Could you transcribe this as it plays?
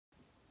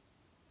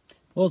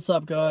What's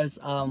up, guys?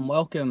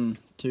 Welcome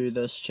to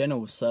this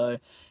channel. So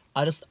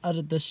I just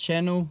started this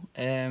channel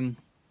and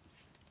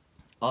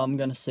I'm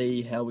gonna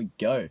see how we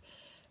go.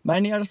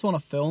 Mainly I just want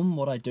to film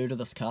what I do to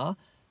this car,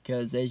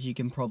 because as you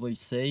can probably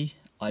see,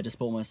 I just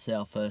bought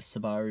myself a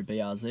Subaru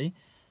BRZ.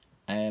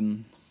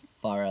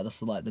 Far out, this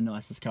is like the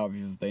nicest car I've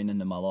ever been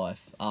in my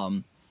life.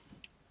 I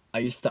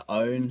used to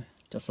own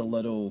just a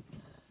little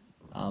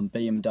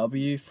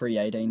BMW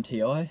 318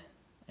 Ti,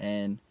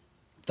 and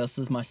this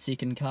is my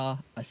second car.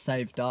 I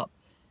saved up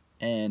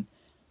and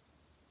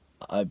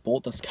I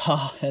bought this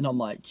car, and I'm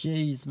like,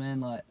 geez,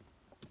 man, like,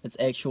 it's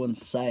actual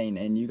insane.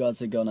 And you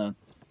guys are gonna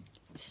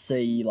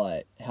see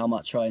like how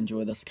much I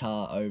enjoy this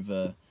car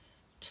over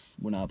just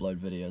when I upload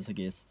videos, I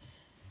guess.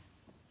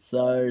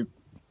 So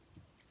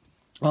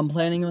I'm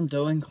planning on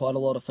doing quite a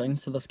lot of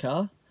things to this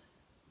car.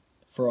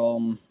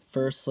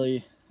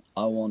 Firstly,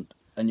 I want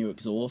a new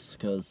exhaust,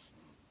 because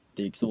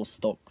the exhaust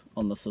stock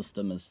on the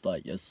system is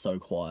so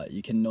quiet.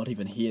 You cannot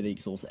even hear the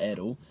exhaust at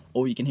all.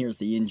 All you can hear is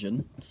the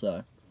engine.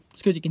 So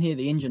it's good you can hear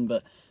the engine,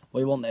 but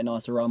we want that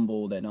nice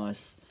rumble, that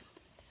nice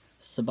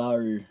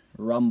Subaru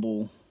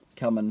rumble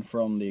coming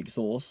from the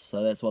exhaust.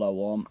 So that's what I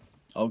want.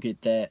 I'll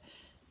get that.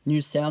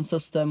 New sound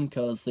system,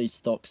 because these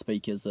stock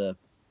speakers are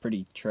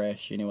pretty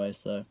trash anyway,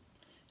 so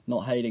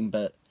not hating,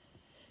 but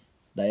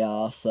they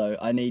are. So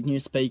I need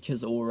new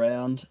speakers all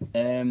around.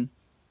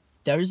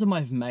 Those are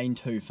my main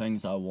two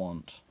things I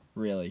want,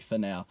 really, for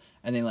now.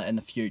 And then like in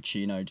the future,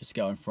 you know, just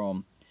going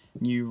from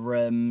new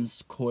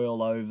rims,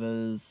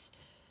 coilovers,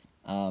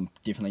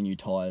 definitely new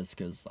tyres,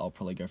 because I'll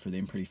probably go through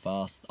them pretty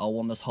fast. I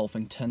want this whole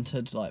thing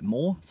tinted like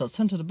more. So it's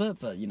tinted a bit,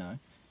 but you know,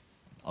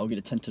 I'll get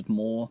it tinted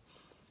more.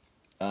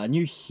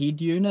 New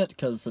head unit,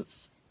 because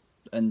it's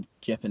in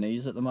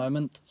Japanese at the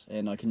moment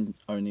and I can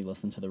only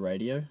listen to the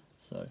radio,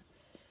 so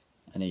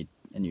I need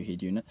a new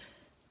head unit.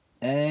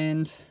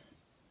 And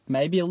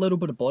maybe a little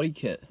bit of body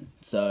kit.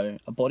 So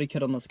a body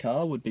kit on this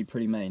car would be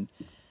pretty mean.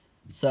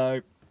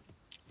 So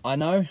I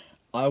know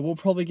I will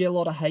probably get a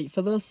lot of hate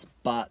for this,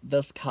 but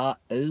this car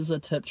is a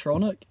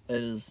Tiptronic. It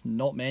is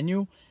not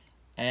manual,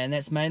 and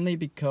that's mainly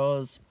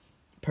because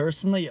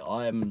personally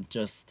I'm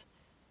just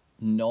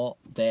not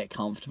that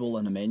comfortable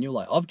in a manual.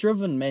 Like, I've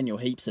driven manual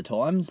heaps of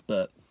times,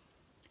 but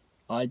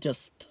I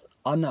don't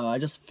know, I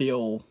just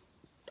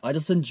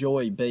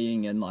enjoy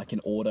being in like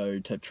an auto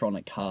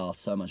Tiptronic car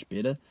so much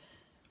better,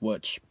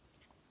 which,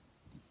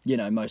 you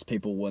know, most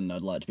people wouldn't.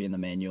 I'd like to be in the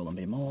manual and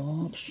be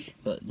more,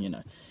 but you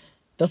know,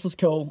 this is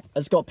cool.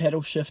 It's got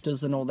paddle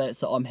shifters and all that,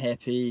 so I'm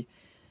happy.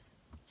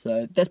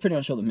 So that's pretty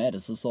much all that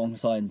matters. As long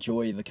as I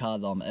enjoy the car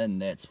that I'm in,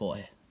 that's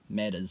what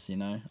matters, you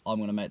know. I'm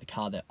going to make the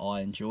car that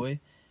I enjoy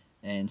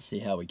and see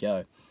how we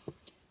go.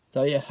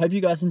 So yeah, hope you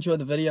guys enjoy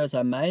the videos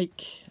I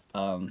make.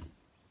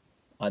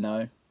 I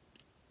know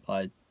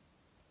I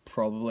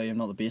probably am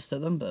not the best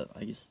at them, but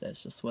I guess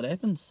that's just what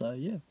happens. So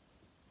yeah,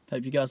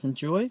 hope you guys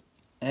enjoy,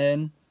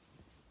 and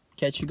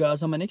catch you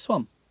guys on my next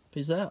one.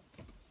 Peace out.